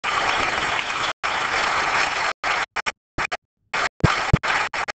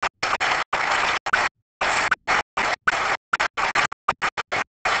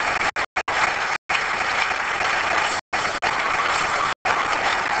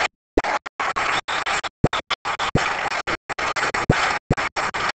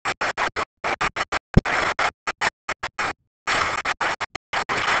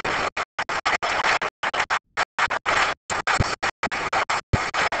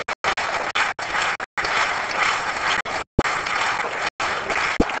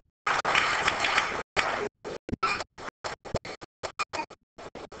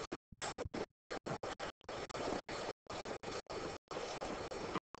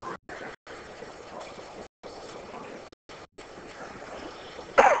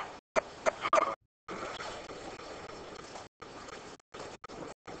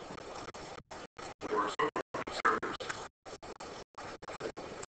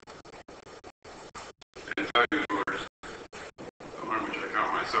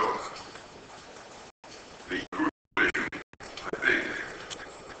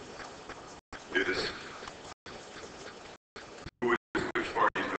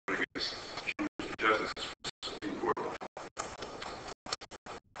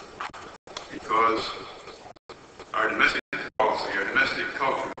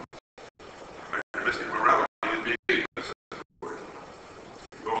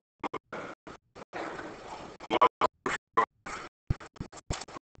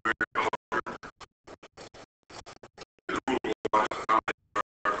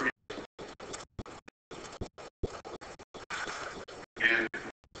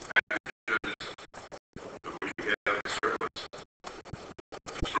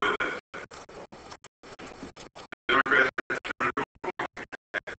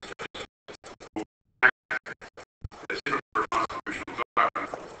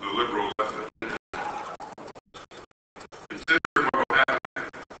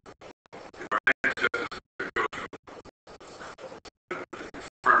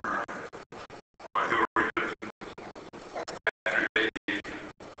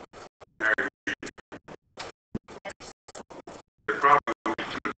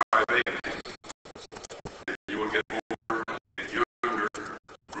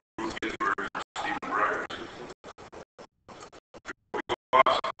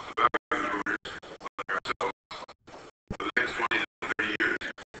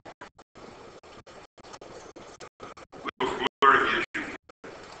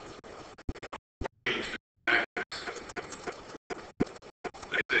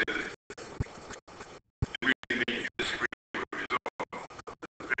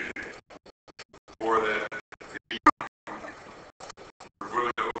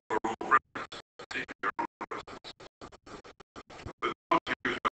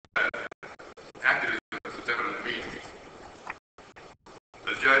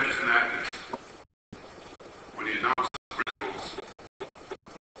judge enacted when he announced the principles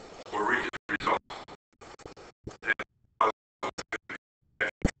for reaching results.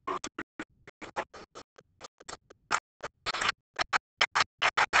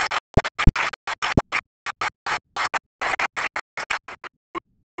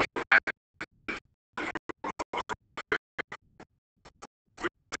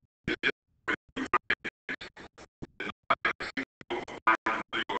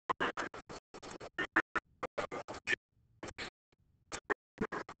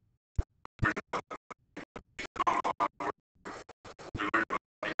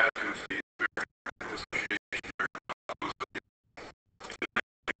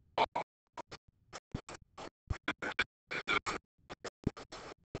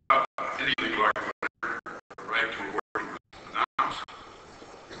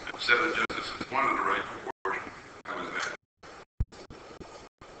 Seven justices wanted the right to abortion. That was that.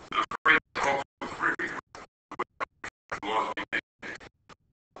 And I'm afraid to call for free laws being made.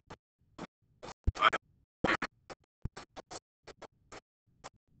 I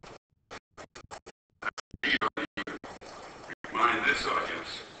remind this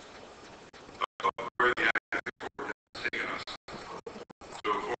audience of where the act has taken us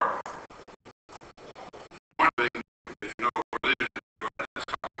so far. One thing, if you know religion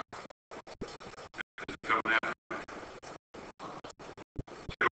is coming after.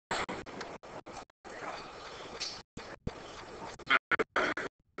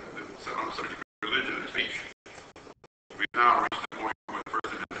 Religion and speech. We've now reached the point where the First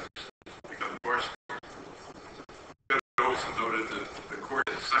Amendment becomes worse. Judge Olson noted that the court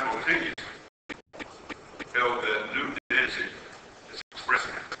has simultaneously held that nude dancing is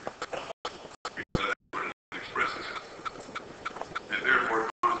expressive, because that's what it expresses, and therefore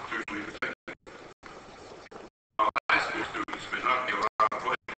constitutionally protected. While high school students may not be allowed to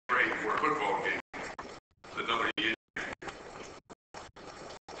play and train for a football game that nobody is.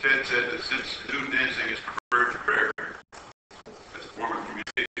 Ted said that since nude dancing is preferred to prayer as a form of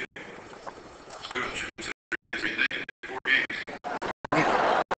communication, students should consider dancing naked before games.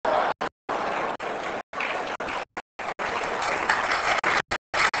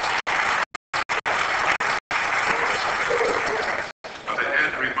 But I had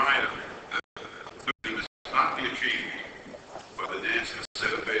to remind them that nudity must not be achieved by the dance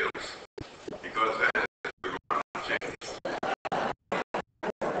instead of veils, because that has to go on change.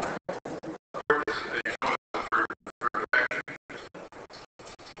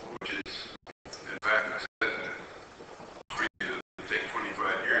 Which is, in fact, to take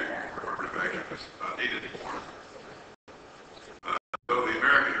 25 years before affirmative action is not needed anymore. Though the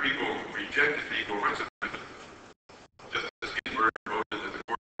American people rejected the Equal Rights Amendment, Justice Ginsburg voted that the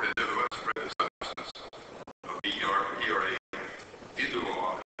court had nevertheless spread the substance of the ERA into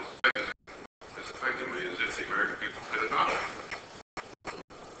law as effectively as if the American people had adopted it.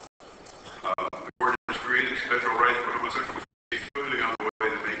 The court has created special rights for homosexuals, including on the way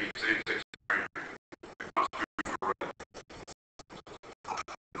to making same-sex marriage a constitutional right.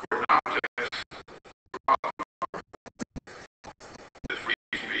 The court now protects as free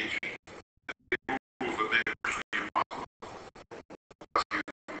speech and they rules that make it virtually impossible to prosecute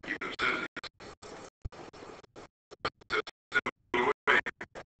and keep them sentenced.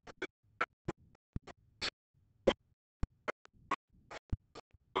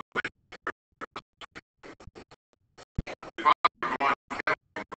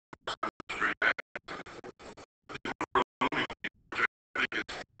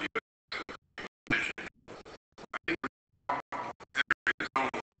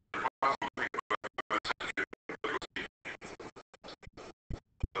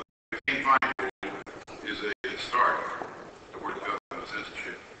 Is a start toward government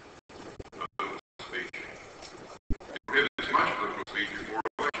censorship of political speech. It prohibits much political speech before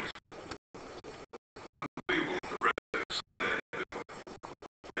elections. Unbelievable the president said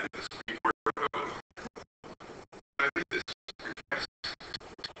and the Supreme Court Republic. I think this reflects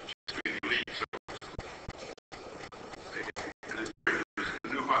between the elite and encourages a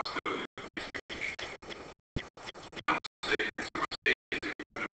new hostility to free speech. The United States is a mistake.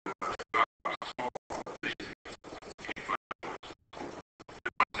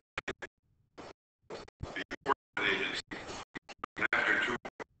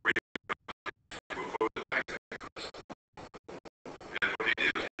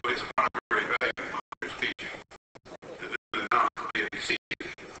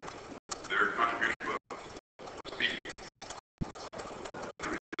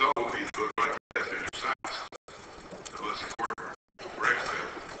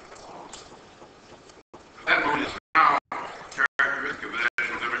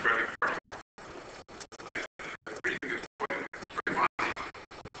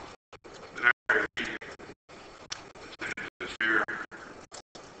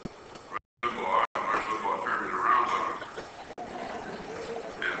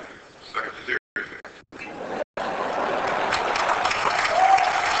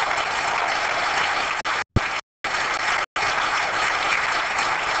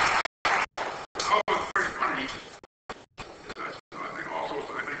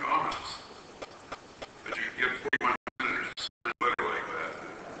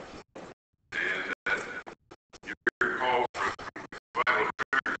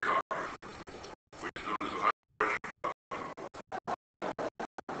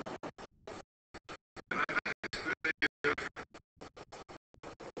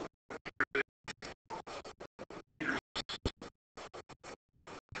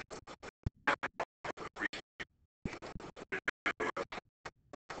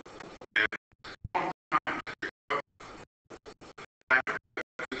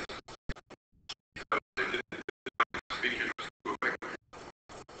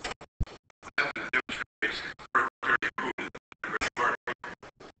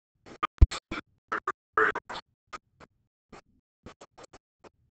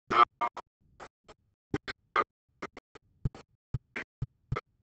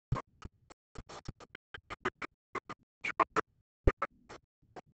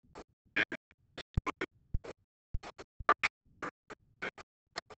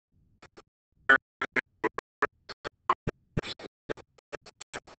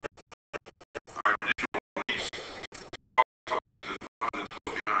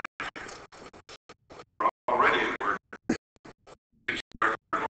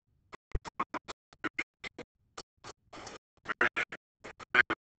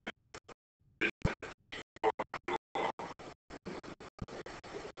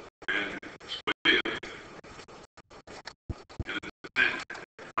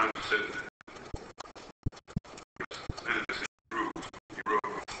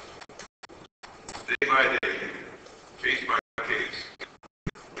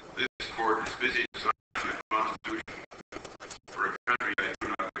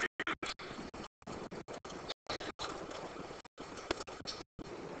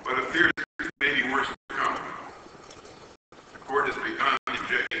 anything worse will come. The court has begun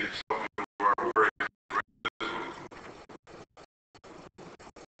injecting itself into our war against racism.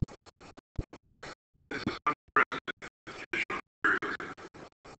 This is unprecedented condition of imperialism,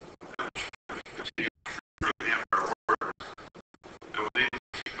 which continues to hamper our work and will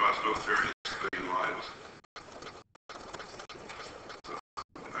needlessly cost both fairness and civilian lives. So,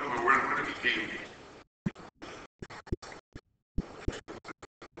 I don't know when it became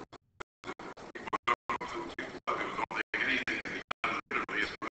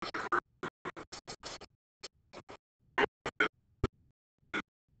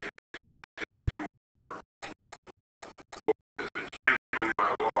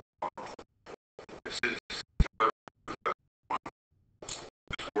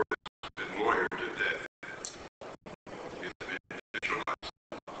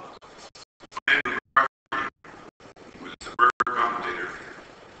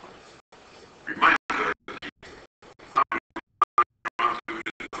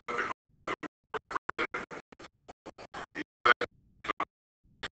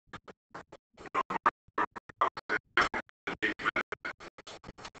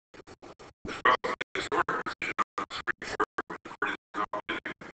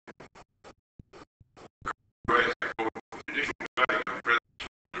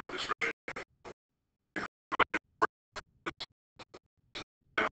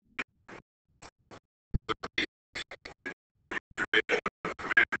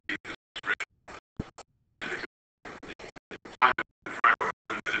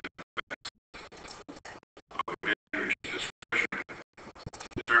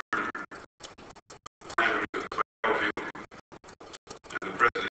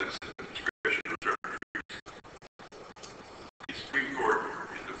Supreme Court,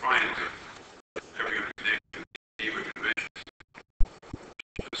 in defiance of every other convention, even conventions,